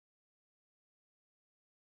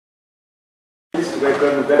Please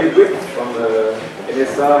welcome David Wipf from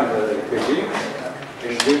NSA and Beijing.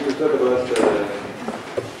 He's going to talk about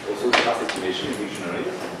also sparse estimation in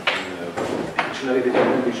dictionaries, dictionary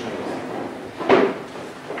determined dictionaries.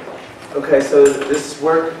 Okay, so this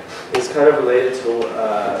work is kind of related to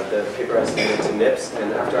the paper I submitted to NIPS,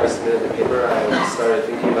 and after I submitted the paper, I started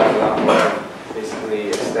thinking about it a lot more, basically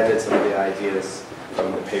extended some of the ideas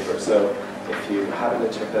from the paper. So if you happen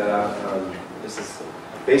to check that out, this is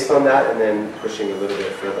based on that and then pushing a little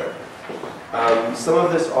bit further. Some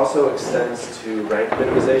of this also extends to rank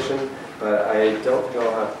minimization, but I don't think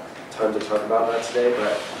I'll have time to talk about that today,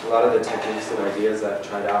 but a lot of the techniques and ideas I've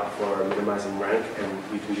tried out for minimizing rank,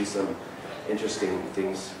 and we can do some interesting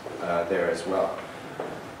things there as well.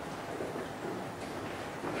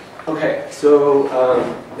 Okay, so,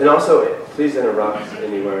 and also please interrupt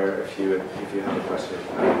anywhere if you have a question.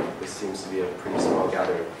 This seems to be a pretty small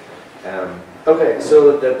gathering. Okay,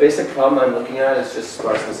 so the basic problem I'm looking at is just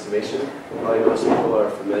sparse estimation. Probably most people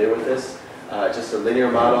are familiar with this. Just a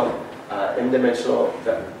linear model, n-dimensional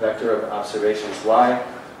vector of observations y.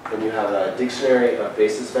 Then you have a dictionary of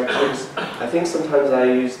basis vectors. I think sometimes I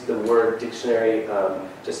use the word dictionary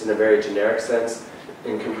just in a very generic sense.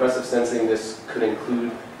 In compressive sensing, this could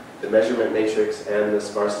include the measurement matrix and the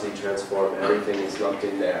sparsity transform. Everything is lumped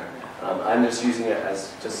in there. I'm just using it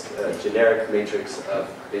as just a generic matrix of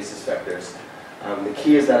basis vectors. The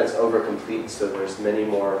key is that it's overcomplete, so there's many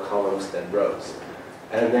more columns than rows.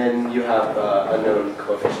 And then you have unknown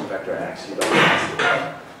coefficient vector x. You don't have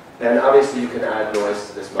to. And obviously you can add noise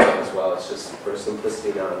to this model as well. It's just for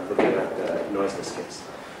simplicity now I'm looking at the noiseless case.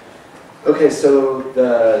 Okay, so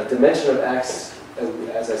the dimension of x,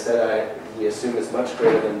 as I said, we assume is much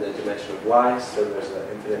greater than the dimension of y, so there's an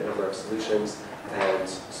infinite number of solutions. And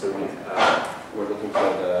so we're looking for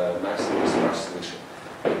the maximally sparse solution.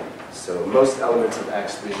 So most elements of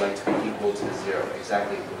x we'd like to be equal to 0,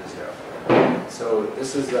 exactly equal to 0. So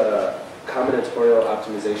this is a combinatorial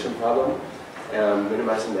optimization problem,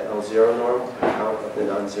 minimizing the L0 norm, count of the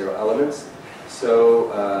non-zero elements.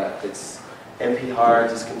 So it's NP hard,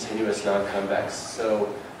 discontinuous, non-convex.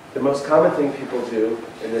 So the most common thing people do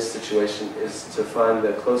in this situation is to find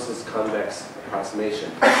the closest convex approximation,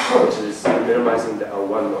 which is minimizing the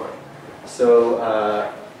L1 norm.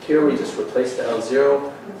 So here we just replace the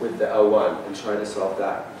L0 with the L1 and try to solve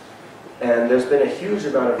that. And there's been a huge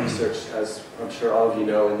amount of research, as I'm sure all of you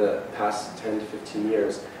know, in the past 10 to 15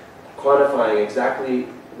 years, quantifying exactly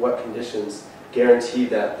what conditions guarantee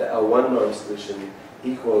that the L1 norm solution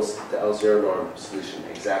equals the L0 norm solution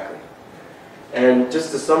exactly. And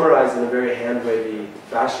just to summarize in a very hand-wavy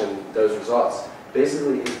fashion those results,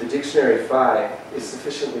 basically if the dictionary phi is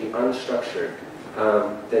sufficiently unstructured,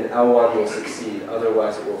 then L1 will succeed,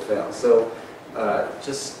 otherwise it will fail. So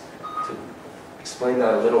just to explain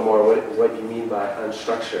that a little more, what you mean by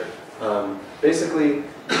unstructured. Basically,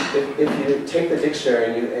 if you take the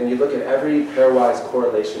dictionary and you look at every pairwise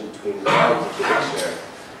correlation between lines of the dictionary,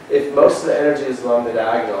 if most of the energy is along the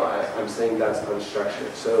diagonal, I'm saying that's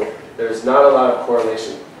unstructured. So there's not a lot of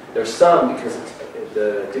correlation. There's some because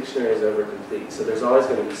the dictionary is overcomplete. So there's always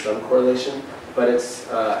going to be some correlation, but it's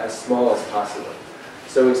as small as possible.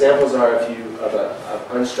 So examples are of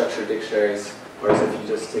unstructured dictionaries, or as if you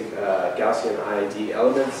just take Gaussian ID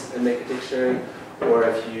elements and make a dictionary, or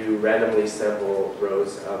if you randomly sample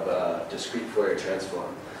rows of a discrete Fourier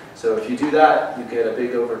transform. So if you do that, you get a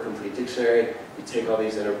big overcomplete dictionary. You take all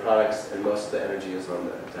these inner products, and most of the energy is on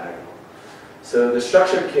the diagonal. So the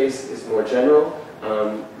structured case is more general.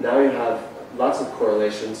 Now you have lots of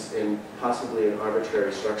correlations in possibly an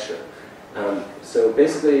arbitrary structure. So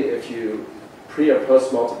basically, if you pre or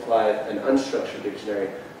post multiply an unstructured dictionary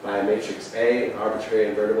by a matrix A, arbitrary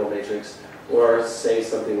invertible matrix, or say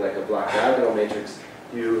something like a block diagonal matrix,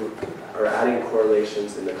 you are adding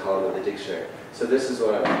correlations in the column of the dictionary. So this is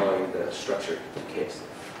what I'm calling the structured case.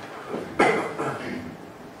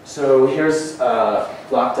 So here's a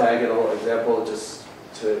block diagonal example just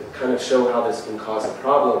to kind of show how this can cause a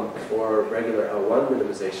problem for regular L1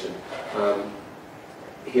 minimization.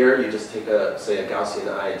 Here you just take say a Gaussian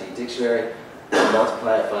ID dictionary,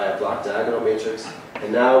 multiply it by a block diagonal matrix,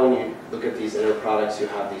 and now when you look at these inner products, you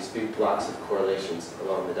have these big blocks of correlations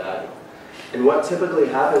along the diagonal. And what typically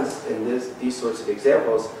happens in these sorts of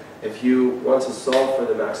examples, if you want to solve for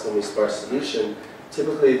the maximally sparse solution,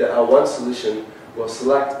 typically the L1 solution will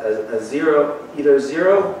select a zero, either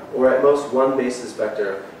 0 or at most one basis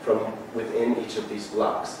vector from within each of these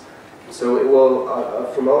blocks. So it will,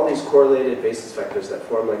 from all these correlated basis vectors that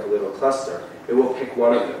form like a little cluster, it will pick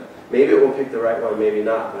one of them. Maybe it will pick the right one, maybe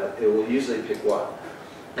not, but it will usually pick one.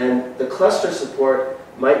 And the cluster support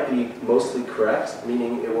might be mostly correct,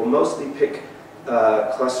 meaning it will mostly pick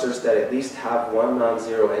clusters that at least have one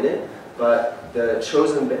non-zero in it, but the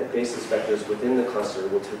chosen basis vectors within the cluster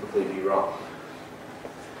will typically be wrong.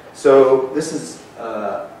 So this is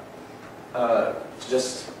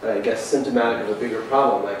just, I guess, symptomatic of a bigger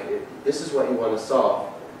problem. Like, this is what you want to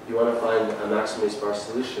solve. You want to find a maximally sparse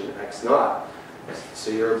solution, x naught.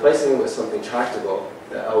 So you're replacing it with something tractable,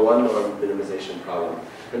 the L1 norm minimization problem.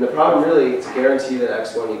 And the problem really, to guarantee that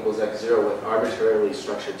x1 equals x0 with arbitrarily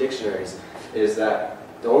structured dictionaries, is that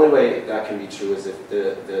the only way that can be true is if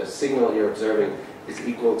the signal you're observing is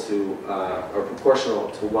equal to or proportional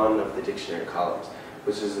to one of the dictionary columns,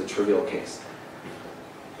 which is a trivial case.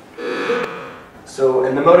 So,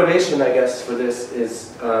 and the motivation, I guess, for this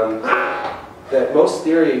is that most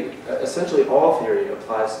theory, essentially all theory,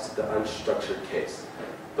 applies to the unstructured case.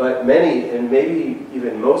 But many, and maybe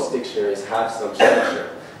even most dictionaries have some structure.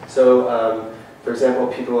 So, for example,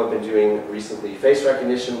 people have been doing recently face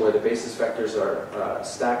recognition where the basis vectors are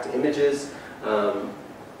stacked images.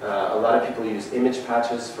 A lot of people use image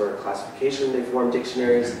patches for classification. They form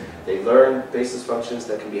dictionaries. They learn basis functions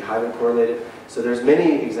that can be highly correlated. So there's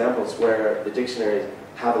many examples where the dictionaries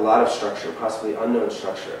have a lot of structure, possibly unknown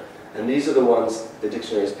structure. And these are the ones, the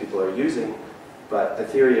dictionaries people are using, but the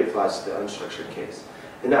theory applies to the unstructured case.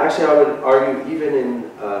 And actually, I would argue even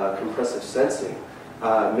in compressive sensing,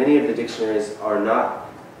 many of the dictionaries are not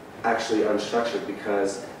actually unstructured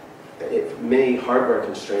because many hardware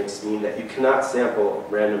constraints mean that you cannot sample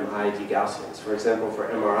random ID Gaussians. For example, for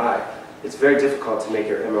MRI, it's very difficult to make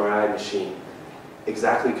your MRI machine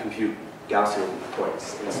exactly compute Gaussian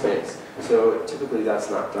points in space. So typically that's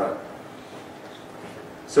not done.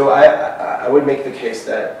 So I would make the case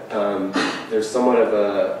that there's somewhat of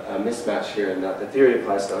a mismatch here in that the theory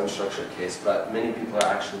applies to unstructured case, but many people are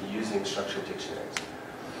actually using structured dictionaries.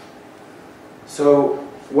 So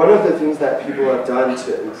one of the things that people have done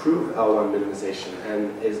to improve L1 minimization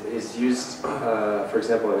and is used, for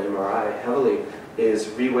example, in MRI heavily, is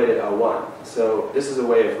reweighted L1. So this is a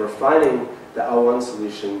way of refining the L1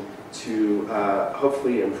 solution to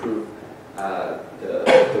hopefully improve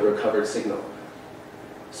the recovered signal.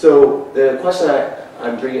 So the question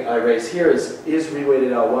I raise here is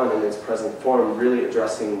reweighted L1 in its present form really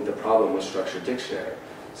addressing the problem with structured dictionary?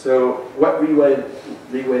 So what reweighted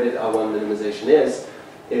L1 minimization is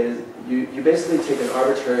you basically take an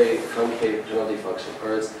arbitrary concave penalty function,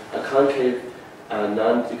 or it's a concave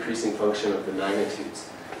non-decreasing function of the magnitudes.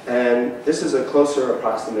 And this is a closer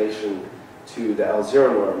approximation to the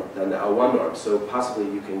L0 norm than the L1 norm. So possibly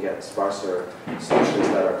you can get sparser solutions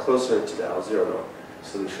that are closer to the L0 norm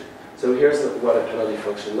solution. So here's what a penalty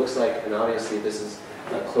function looks like, and obviously this is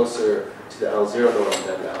closer to the L0 norm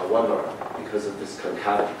than the L1 norm because of this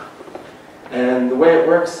concavity. And the way it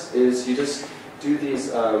works is you just do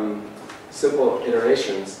these simple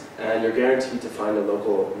iterations, and you're guaranteed to find a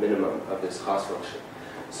local minimum of this cost function.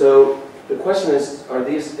 So the question is, are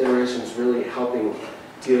these iterations really helping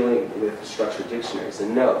dealing with structured dictionaries?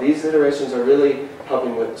 And no, these iterations are really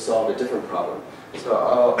helping solve a different problem. So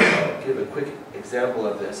I'll give a quick example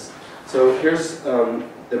of this. So here's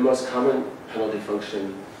the most common penalty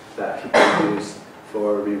function that people use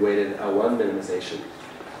for reweighted L1 minimization.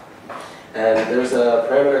 And there's a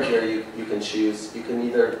parameter here you can choose. You can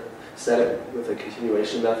either set it with a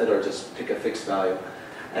continuation method or just pick a fixed value.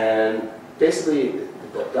 And basically,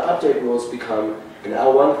 the update rules become an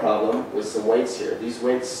L1 problem with some weights here. These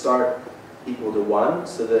weights start equal to 1,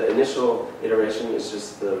 so the initial iteration is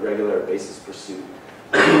just the regular basis pursuit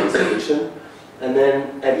solution. And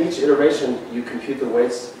then at each iteration, you compute the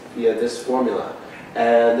weights via this formula.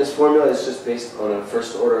 And this formula is just based on a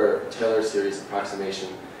first-order Taylor series approximation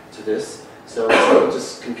to this. So it's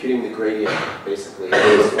just computing the gradient, basically, of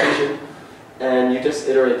this function. And you just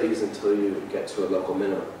iterate these until you get to a local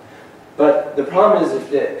minimum. But the problem is if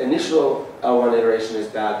the initial L1 iteration is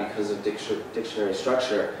bad because of dictionary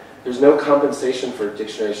structure, there's no compensation for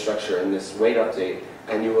dictionary structure in this weight update,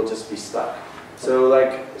 and you will just be stuck. So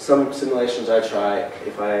like some simulations I try,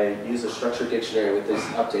 if I use a structured dictionary with this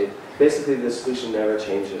update, basically the solution never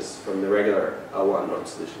changes from the regular L1 norm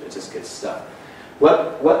solution. It just gets stuck.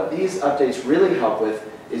 What these updates really help with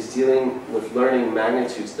is dealing with learning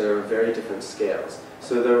magnitudes that are very different scales.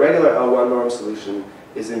 So the regular L1 norm solution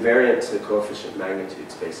is invariant to coefficient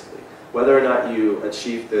magnitudes, basically. Whether or not you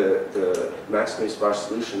achieve the maximally sparse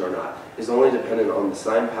solution or not is only dependent on the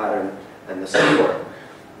sign pattern and the support.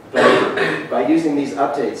 But by using these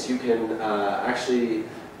updates, you can actually,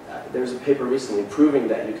 there's a paper recently proving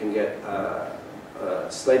that you can get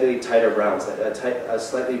slightly tighter browns, a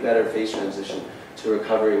slightly better phase transition to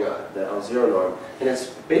recovering the L0 norm. And it's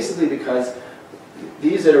basically because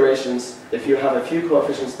these iterations, if you have a few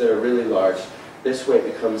coefficients that are really large, this weight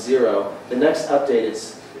becomes 0. The next update,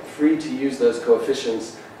 it's free to use those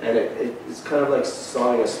coefficients, and it's kind of like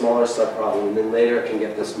solving a smaller subproblem, and then later it can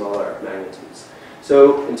get the smaller magnitudes.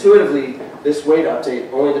 So intuitively, this weight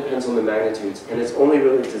update only depends on the magnitudes, and it's only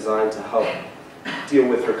really designed to help deal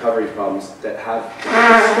with recovery problems that have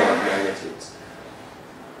different scale magnitudes.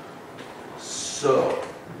 So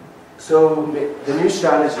the new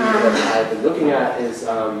strategy that I've been looking at is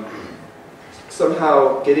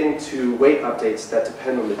somehow getting to weight updates that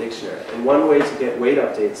depend on the dictionary. And one way to get weight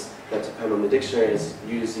updates that depend on the dictionary is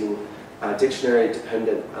using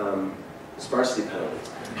dictionary-dependent sparsity penalties.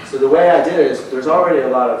 So the way I did it is there's already a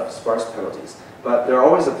lot of sparse penalties, but they're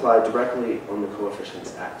always applied directly on the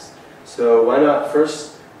coefficients x. So why not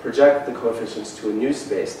first project the coefficients to a new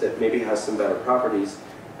space that maybe has some better properties,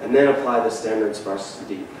 and then apply the standard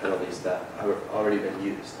sparsity penalties that have already been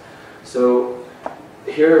used. So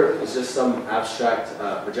here is just some abstract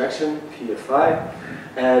projection, p of phi,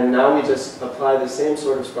 and now we just apply the same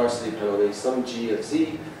sort of sparsity penalty, some g of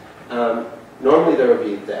z. Normally there would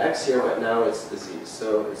be the x here, but now it's the z,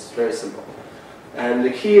 so it's very simple. And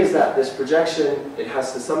the key is that this projection, it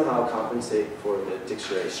has to somehow compensate for the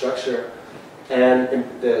dictionary structure, and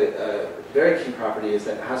the very key property is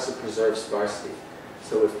that it has to preserve sparsity.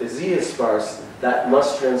 So if the z is sparse, that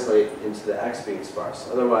must translate into the x being sparse.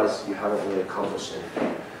 Otherwise, you haven't really accomplished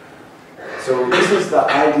anything. So this is the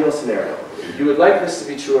ideal scenario. You would like this to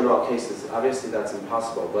be true in all cases. Obviously, that's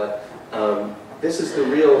impossible. But this is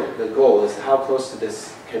the goal, is how close to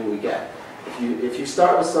this can we get. If you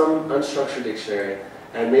start with some unstructured dictionary,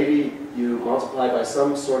 and maybe you multiply by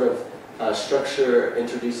some sort of structure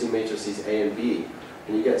introducing matrices A and B,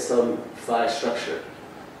 and you get some phi structure,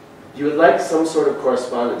 you would like some sort of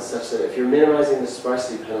correspondence such that if you're minimizing the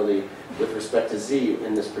sparsity penalty with respect to z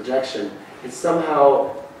in this projection, it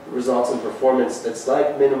somehow results in performance that's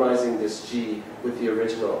like minimizing this g with the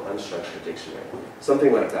original unstructured dictionary.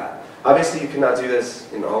 Something like that. Obviously, you cannot do this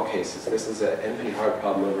in all cases. This is an NP-hard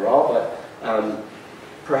problem overall, but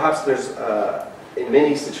perhaps there's, in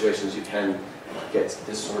many situations, you can get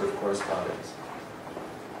this sort of correspondence.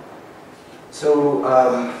 So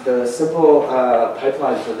the simple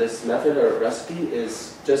pipeline for this method or recipe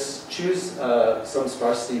is just choose some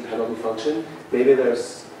sparsity penalty function. Maybe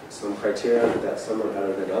there's some criteria that some are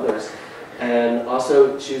better than others. And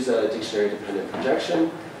also choose a dictionary-dependent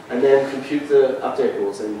projection, and then compute the update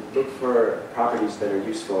rules and look for properties that are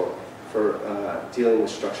useful for dealing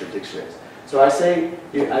with structured dictionaries. So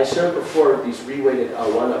I showed before these reweighted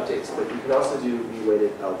L1 updates, but you can also do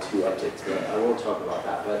reweighted L2 updates. But I won't talk about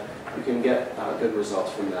that, but you can get good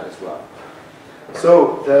results from that as well.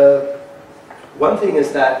 So the one thing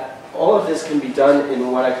is that all of this can be done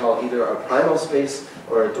in what I call either a primal space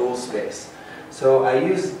or a dual space. So I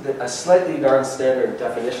use a slightly non-standard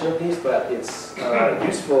definition of these, but it's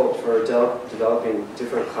useful for developing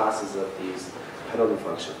different classes of these penalty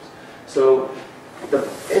functions. So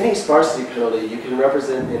any sparsity penalty you can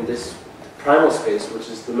represent in this primal space, which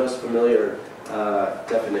is the most familiar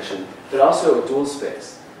definition, but also a dual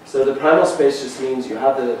space. So the primal space just means you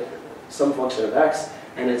have some function of x,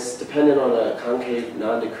 and it's dependent on a concave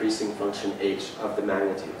non-decreasing function h of the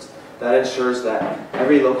magnitudes. That ensures that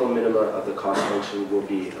every local minima of the cost function will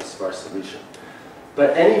be a sparse solution.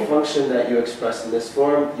 But any function that you express in this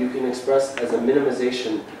form, you can express as a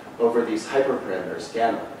minimization over these hyperparameters,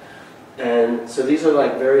 gamma. And so these are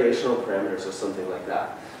like variational parameters or something like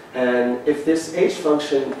that. And if this h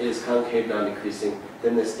function is concave non-decreasing,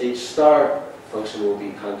 then this h star function will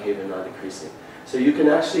be concave and non-decreasing. So you can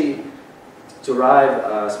actually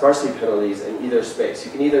derive sparsity penalties in either space.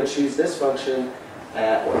 You can either choose this function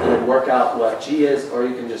and work out what g is, or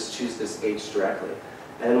you can just choose this h directly.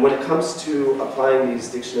 And when it comes to applying these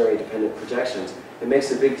dictionary-dependent projections, it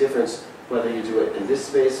makes a big difference whether you do it in this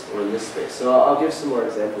space or in this space. So I'll give some more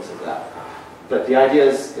examples of that. But the idea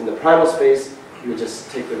is, in the primal space, you would just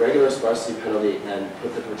take the regular sparsity penalty and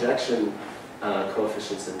put the projection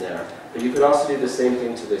coefficients in there. But you could also do the same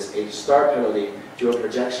thing to this h star penalty, do a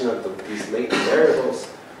projection of these latent variables,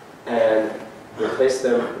 and replace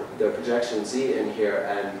the projection z in here,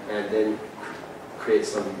 and then create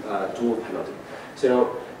some dual penalty.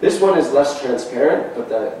 So this one is less transparent, but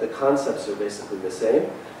the concepts are basically the same.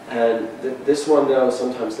 And this one, though,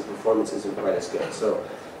 sometimes the performance isn't quite as good. So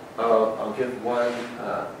I'll give one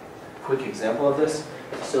quick example of this.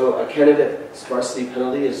 So a candidate sparsity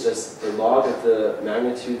penalty is just the log of the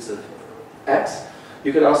magnitudes of x.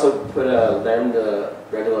 You can also put a lambda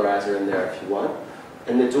regularizer in there if you want.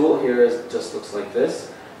 And the dual here just looks like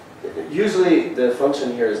this. Usually the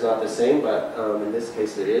function here is not the same, but in this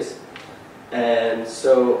case it is. And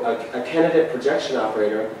so a candidate projection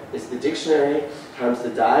operator is the dictionary times the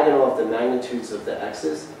diagonal of the magnitudes of the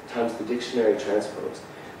x's times the dictionary transpose.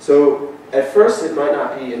 So at first it might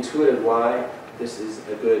not be intuitive why this is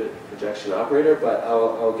a good projection operator, but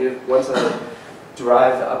I'll give, once I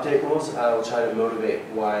derive the update rules, I will try to motivate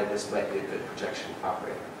why this might be a good projection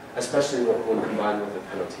operator, especially when combined with a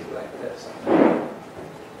penalty like this.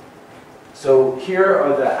 So here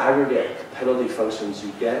are the aggregate penalty functions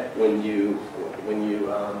you get when you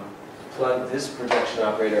plug this projection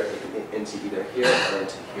operator into either here or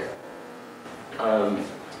into here.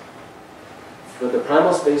 For the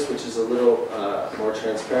primal space, which is a little more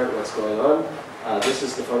transparent what's going on, this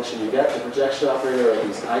is the function you get. The projection operator are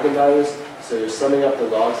these eigenvalues. So you're summing up the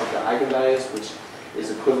logs of the eigenvalues, which is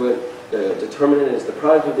equivalent. The determinant is the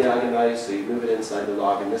product of the eigenvalues, so you move it inside the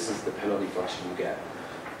log, and this is the penalty function you get.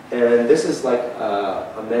 And this is like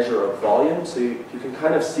a measure of volume, so you can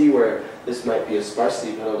kind of see where this might be a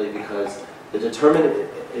sparsity penalty because the determinant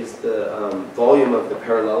is the volume of the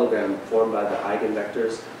parallelogram formed by the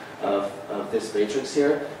eigenvectors of this matrix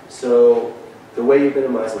here. So the way you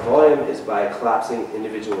minimize the volume is by collapsing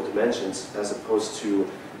individual dimensions as opposed to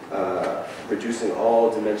reducing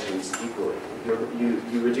all dimensions equally.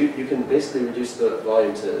 You can basically reduce the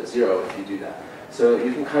volume to 0 if you do that. So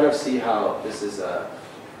you can kind of see how this is a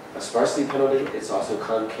sparsity penalty. It's also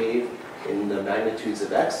concave in the magnitudes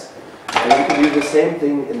of x. And you can do the same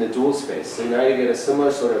thing in the dual space. So now you get a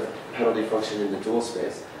similar sort of penalty function in the dual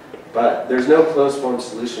space. But there's no closed form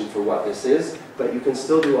solution for what this is, but you can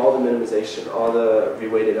still do all the minimization, all the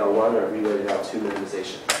reweighted L1 or reweighted L2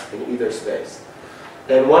 minimization in either space.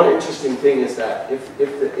 And one interesting thing is that if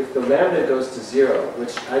the lambda goes to 0,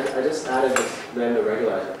 which I just added this lambda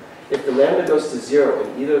regularizer, if the lambda goes to 0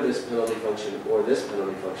 in either this penalty function or this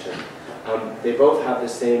penalty function, they both have the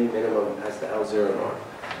same minimum as the L0 norm.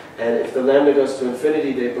 And if the lambda goes to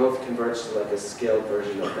infinity, they both converge to like a scaled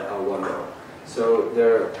version of the L1 norm. So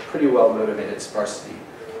they're pretty well motivated sparsity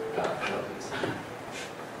penalties.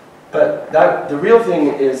 But the real thing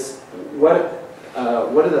is what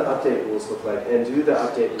do the update rules look like? And do the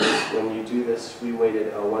update rules, when you do this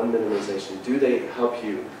reweighted L1 minimization, do they help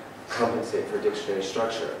you compensate for dictionary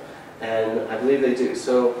structure? And I believe they do.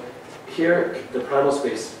 So here, the primal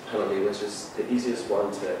space penalty, which is the easiest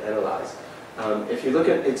one to analyze. If you look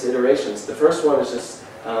at its iterations, the first one is just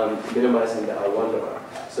minimizing the L1 norm.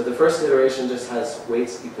 So the first iteration just has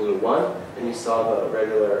weights equal to 1, and you solve a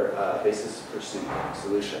regular basis pursuit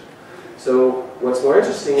solution. So what's more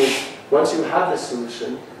interesting is once you have this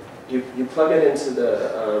solution, you plug it into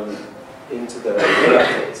the weight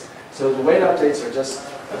updates. So the weight updates are just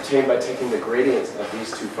obtained by taking the gradient of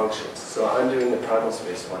these two functions. So I'm doing the primal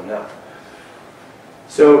space one now.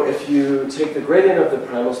 So if you take the gradient of the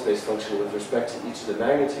primal space function with respect to each of the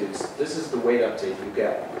magnitudes, this is the weight update you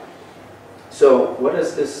get. So what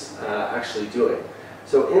is this actually doing?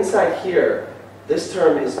 So inside here, this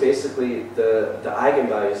term is basically the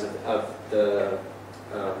eigenvalues of the,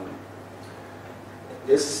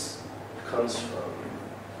 this comes from,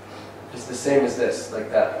 it's the same as this, like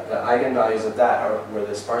that. The eigenvalues of that were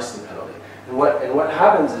the sparsity penalty. And what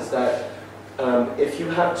happens is that if you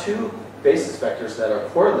have two basis vectors that are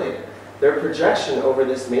correlated, their projection over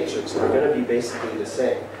this matrix are going to be basically the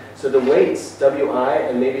same. So the weights, Wi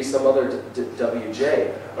and maybe some other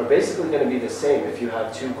Wj, are basically going to be the same if you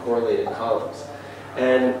have two correlated columns.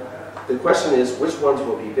 And the question is, which ones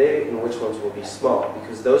will be big and which ones will be small,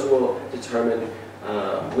 because those will determine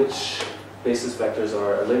which basis vectors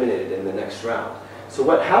are eliminated in the next round. So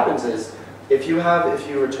what happens is, if you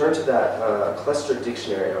return to that clustered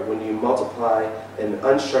dictionary, or when you multiply an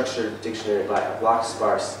unstructured dictionary by a block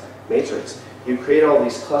sparse matrix, you create all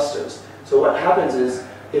these clusters. So what happens is,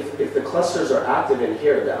 if the clusters are active in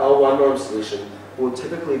here, the L1 norm solution will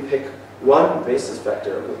typically pick one basis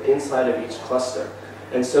vector inside of each cluster.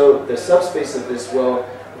 And so the subspace of this will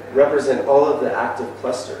represent all of the active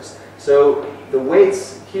clusters. So the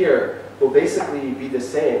weights here will basically be the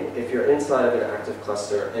same if you're inside of an active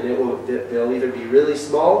cluster, and they'll either be really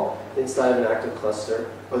small inside of an active cluster,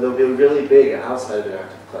 or they'll be really big outside of an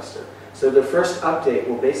active cluster. So the first update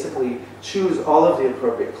will basically choose all of the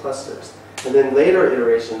appropriate clusters, and then later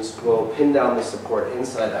iterations will pin down the support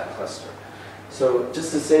inside that cluster. So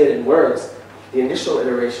just to say it in words, the initial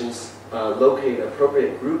iterations locate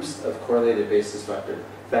appropriate groups of correlated basis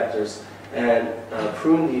vectors and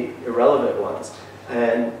prune the irrelevant ones.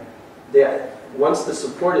 And once the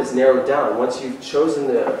support is narrowed down, once you've chosen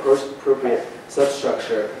the appropriate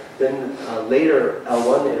substructure, then later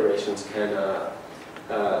L1 iterations can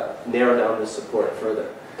narrow down the support further.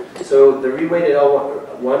 So the reweighted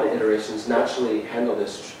L1 iterations naturally handle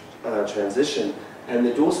this transition. And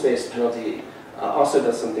the dual space penalty also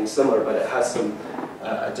does something similar, but it has some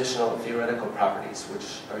additional theoretical properties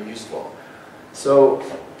which are useful. So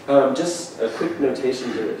just a quick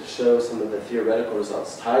notation to show some of the theoretical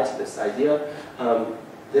results tied to this idea.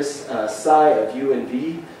 This psi of u and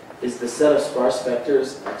v is the set of sparse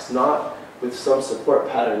vectors x naught with some support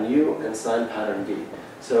pattern u and sign pattern v.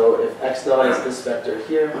 So if x naught is this vector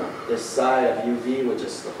here, this psi of uv would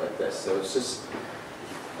just look like this. So it's just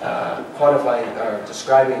quantifying or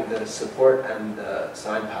describing the support and the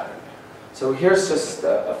sign pattern. So here's just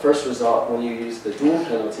a first result when you use the dual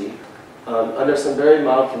penalty under some very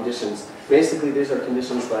mild conditions. Basically, these are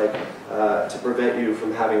conditions like to prevent you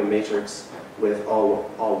from having a matrix with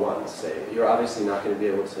all ones. Say you're obviously not going to be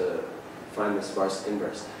able to find the sparse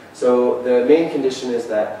inverse. So the main condition is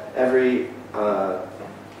that every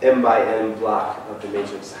m by n block of the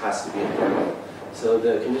matrix has to be invariant. So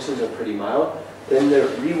the conditions are pretty mild. Then the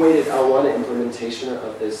reweighted L1 implementation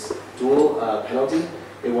of this dual penalty,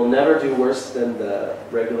 it will never do worse than the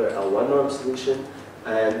regular L1 norm solution.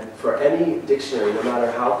 And for any dictionary, no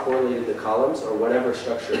matter how correlated the columns or whatever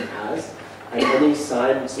structure it has, and any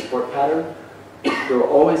sign support pattern, there will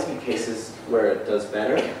always be cases where it does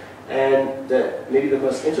better. And maybe the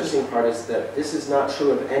most interesting part is that this is not true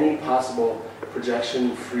of any possible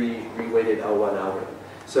projection-free reweighted L1 algorithm.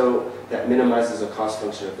 So that minimizes a cost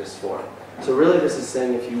function of this form. So really this is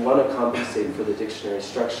saying if you want to compensate for the dictionary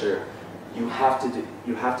structure, you have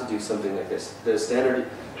to do something like this. The standard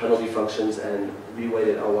penalty functions and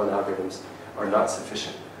reweighted L1 algorithms are not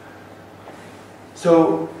sufficient.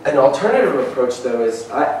 So an alternative approach though is,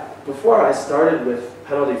 before I started with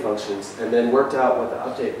penalty functions and then worked out what the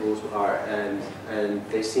update rules are, and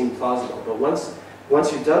they seem plausible. But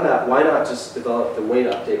once you've done that, why not just develop the weight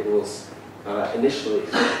update rules initially,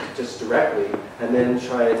 just directly, and then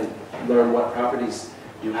try and learn what properties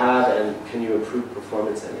you have and can you improve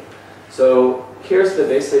performance any. So here's the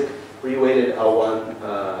basic reweighted L1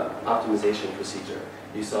 optimization procedure.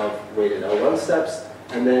 You solve weighted L1 steps,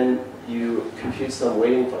 and then you compute some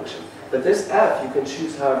weighting function. But this f, you can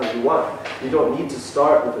choose however you want. You don't need to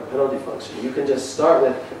start with a penalty function. You can just start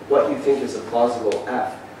with what you think is a plausible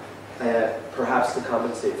f, perhaps to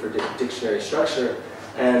compensate for dictionary structure.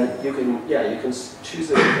 And you can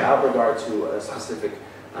choose it without regard to a specific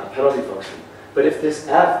penalty function. But if this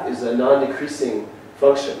f is a non-decreasing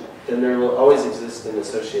function, then there will always exist an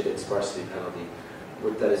associated sparsity penalty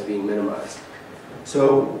that is being minimized.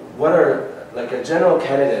 So what are, like a general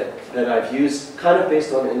candidate that I've used kind of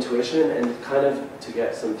based on intuition and kind of to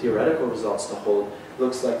get some theoretical results to hold,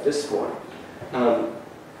 looks like this form.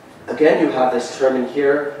 Again, you have this term in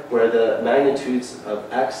here where the magnitudes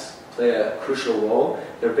of x play a crucial role.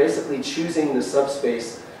 They're basically choosing the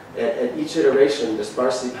subspace at each iteration. The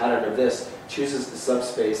sparsity pattern of this chooses the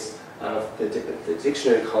subspace of the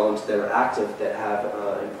dictionary columns that are active, that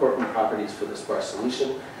have important properties for the sparse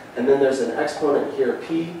solution. And then there's an exponent here,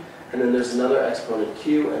 p, and then there's another exponent,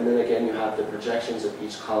 q, and then again you have the projections of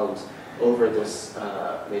each columns over this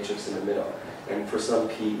matrix in the middle, and for some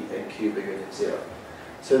p and q bigger than 0.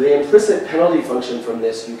 So the implicit penalty function from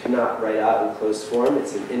this you cannot write out in closed form.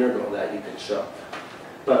 It's an integral that you can show.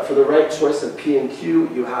 But for the right choice of p and q,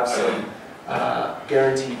 you have some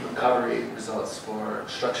guaranteed recovery results for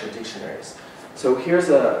structured dictionaries. So here's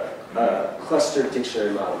a clustered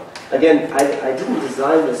dictionary model. Again, I didn't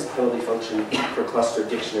design this penalty function for clustered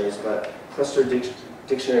dictionaries, but clustered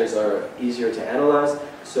dictionaries are easier to analyze.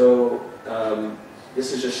 So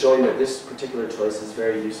this is just showing that this particular choice is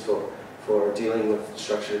very useful for dealing with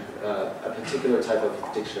structured, a particular type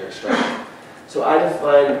of dictionary structure. So I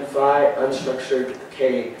define phi unstructured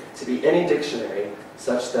k to be any dictionary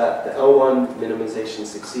such that the L1 minimization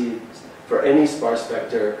succeeds for any sparse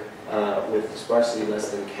vector with sparsity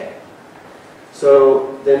less than k.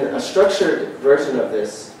 So then a structured version of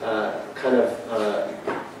this kind of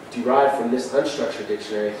derived from this unstructured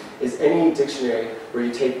dictionary is any dictionary where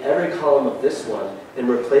you take every column of this one and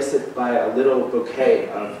replace it by a little bouquet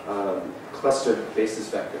of clustered basis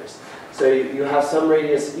vectors. So you have some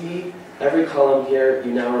radius e, every column here,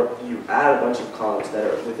 you add a bunch of columns that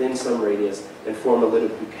are within some radius and form a little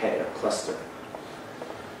bouquet, a cluster.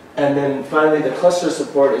 And then finally the cluster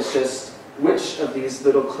support is just which of these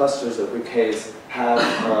little clusters of bouquets have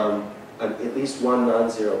at least one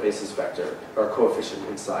non-zero basis vector or coefficient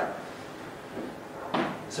inside.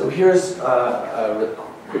 So here's a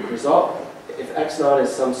quick result. If x naught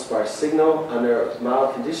is some sparse signal under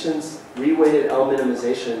mild conditions, reweighted L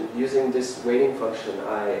minimization using this weighting function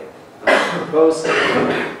I proposed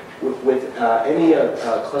with any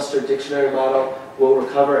clustered dictionary model will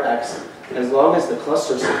recover x as long as the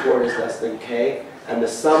cluster support is less than k and the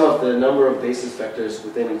sum of the number of basis vectors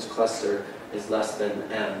within each cluster is less than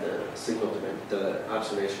n, the signal dimension, the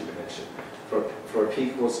observation dimension. For p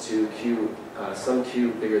equals to q, some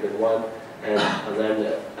q bigger than 1, and a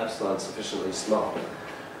lambda epsilon sufficiently small.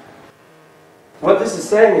 What this is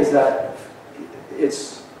saying is that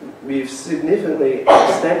we've significantly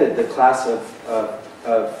extended the class of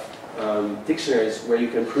dictionaries where you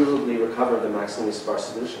can provably recover the maximally sparse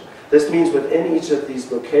solution. This means within each of these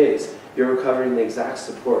bouquets, you're recovering the exact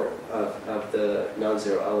support of the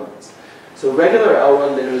non-zero elements. So regular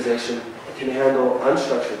L1 minimization can handle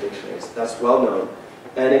unstructured dictionaries, that's well known.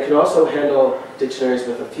 And it can also handle dictionaries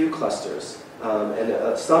with a few clusters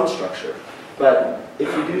and some structure. But if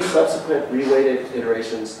you do subsequent reweighted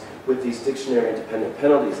iterations with these dictionary-independent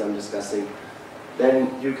penalties I'm discussing, then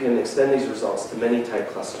you can extend these results to many type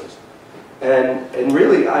clusters. And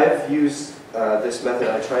really, I've used this method.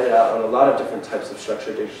 I tried it out on a lot of different types of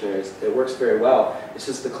structured dictionaries. It works very well. It's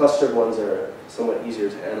just the clustered ones are somewhat easier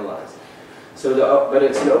to analyze. So, but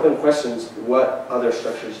it's an open question what other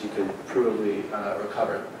structures you can provably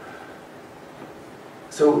recover.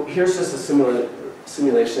 So here's just a similar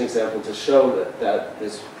simulation example to show that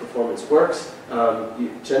this performance works.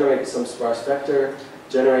 You generate some sparse vector,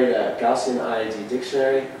 generate a Gaussian IID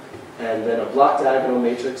dictionary, and then a block diagonal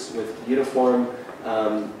matrix with uniform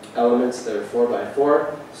elements that are 4 by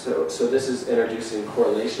 4. So this is introducing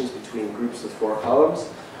correlations between groups of 4 columns.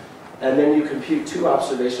 And then you compute 2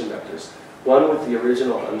 observation vectors, one with the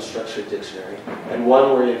original unstructured dictionary, and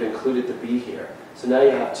one where you've included the B here. So now you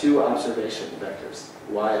have 2 observation vectors,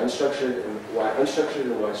 Y unstructured and Y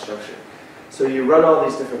structured. So you run all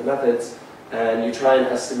these different methods, and you try and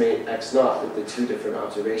estimate x naught with the 2 different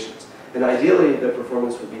observations. And ideally, the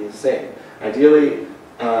performance would be the same. Ideally,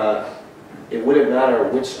 it wouldn't matter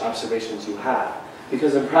which observations you have,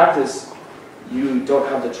 because in practice, you don't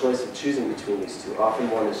have the choice of choosing between these 2. Often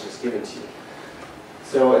one is just given to you.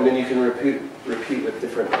 So, and then you can repeat with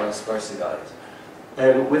different sparsity values.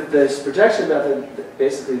 And with this projection method,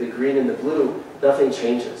 basically the green and the blue, nothing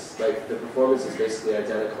changes. Like the performance is basically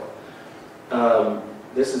identical.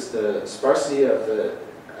 This is the sparsity of the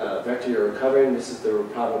vector you're recovering. This is the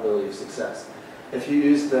probability of success. If you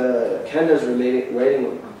use the Kenda's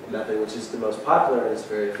weighting method, which is the most popular and is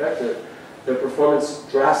very effective, the performance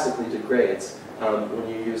drastically degrades when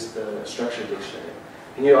you use the structured dictionary.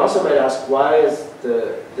 And you also might ask, why is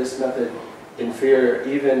this method inferior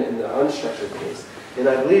even in the unstructured case? And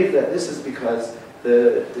I believe that this is because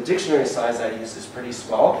the dictionary size I use is pretty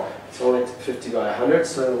small. It's only 50 by 100,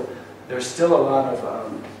 so there's still a lot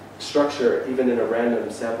of structure even in a random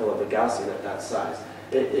sample of a Gaussian at that size.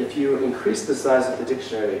 If you increase the size of the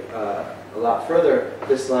dictionary a lot further,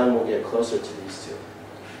 this line will get closer to these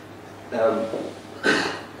 2. I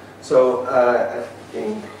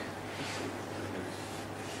think...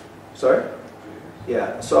 Sorry?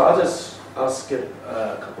 Yeah, so I'll skip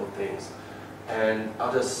a couple of things. And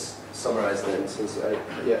I'll just summarize them since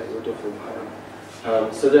we're different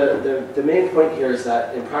time. So the main point here is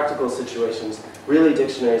that in practical situations, really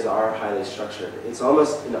dictionaries are highly structured. It's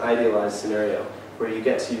almost an idealized scenario where you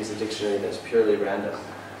get to use a dictionary that's purely random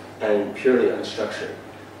and purely unstructured.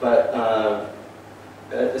 But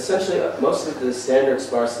essentially, most of the standard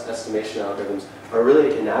sparse estimation algorithms are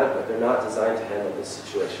really inadequate. They're not designed to handle this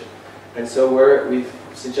situation. And so we've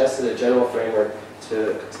suggested a general framework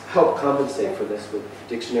to help compensate for this with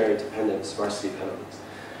dictionary-dependent sparsity penalties.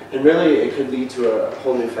 And really, it could lead to a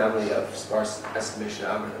whole new family of sparse estimation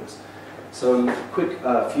algorithms. Some quick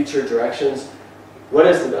future directions. What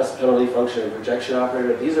is the best penalty function and projection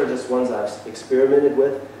operator? These are just ones I've experimented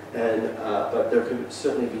with, but there could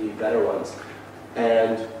certainly be better ones.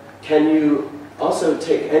 And can you also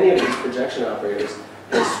take any of these projection operators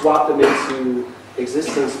and swap them into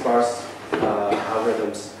existing sparse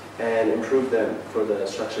algorithms and improve them for the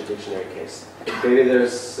structured dictionary case? Maybe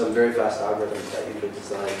there's some very fast algorithms that you could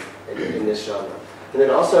design in this genre. And then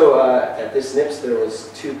also at this NIPS there was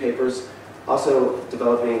 2 papers also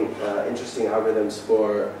developing interesting algorithms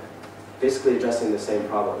for basically addressing the same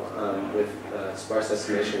problem with sparse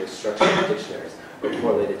estimation of structured dictionaries or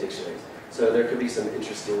correlated dictionaries. So there could be some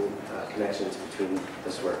interesting connections between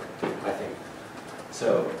this work, I think.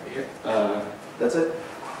 So here, that's it.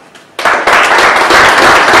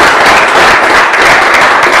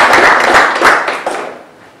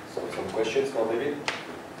 So some questions for David?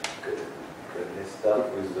 Good. Let's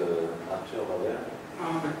start with Arthur over there.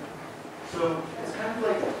 So it's kind of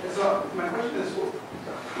like, so my question is,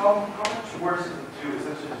 how much work does it do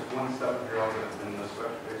essentially just one step of your algorithm in the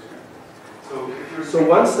structured dictionary? So if you're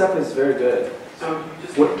one step is very good. So you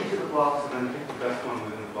just look into the blocks and then pick the best one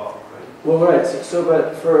within the block, right? Well, right.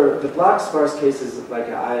 But for the block sparse case is like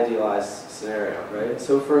an idealized scenario, right?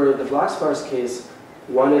 So for the block sparse case,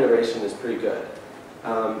 one iteration is pretty good.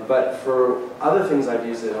 But for other things I've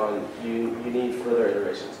used it on, you need further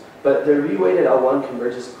iterations. But the reweighted L1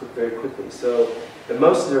 converges very quickly. So the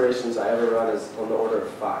most iterations I ever run is on the order of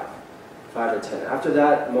 5 or 10. After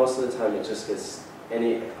that, most of the time it just gets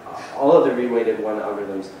all of the reweighted one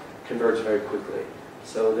algorithms converge very quickly.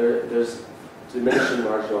 So there's diminishing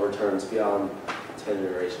marginal returns beyond 10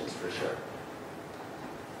 iterations for sure.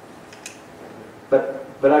 But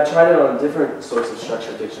I tried it on different sorts of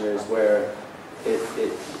structured dictionaries where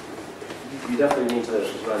you definitely need to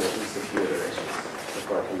run at least a few iterations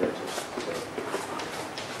before it converges.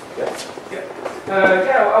 So,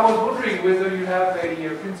 yeah, I was wondering whether you have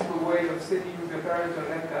a principal way of setting the parameter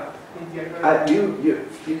lambda in the algorithm.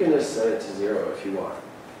 You can just set it to 0 if you want.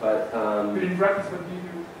 But in practice, what do you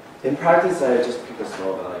do? in practice, I just pick a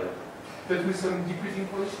small value. But with some decreasing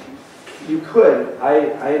policy? You could.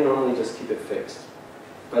 I normally just keep it fixed.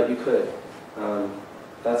 But you could.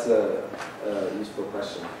 That's a useful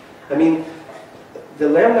question. I mean, the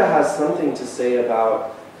lambda has something to say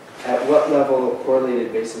about at what level of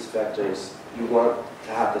correlated basis vectors you want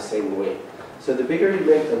to have the same weight. So the bigger you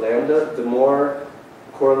make the lambda, the more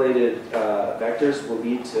correlated vectors will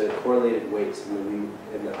lead to correlated weights in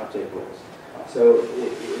the update rules. So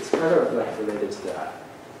it's kind of like related to that.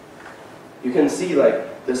 You can see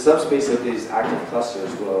like the subspace of these active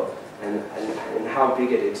clusters will, and how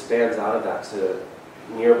big it expands out of that to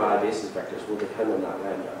nearby basis vectors will depend on that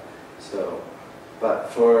lambda. So,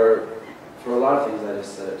 but for a lot of things, I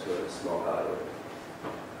just set it to a small value.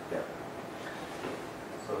 Yeah.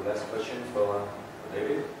 So last question for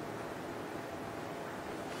David.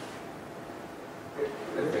 Okay.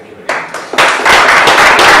 Thank you.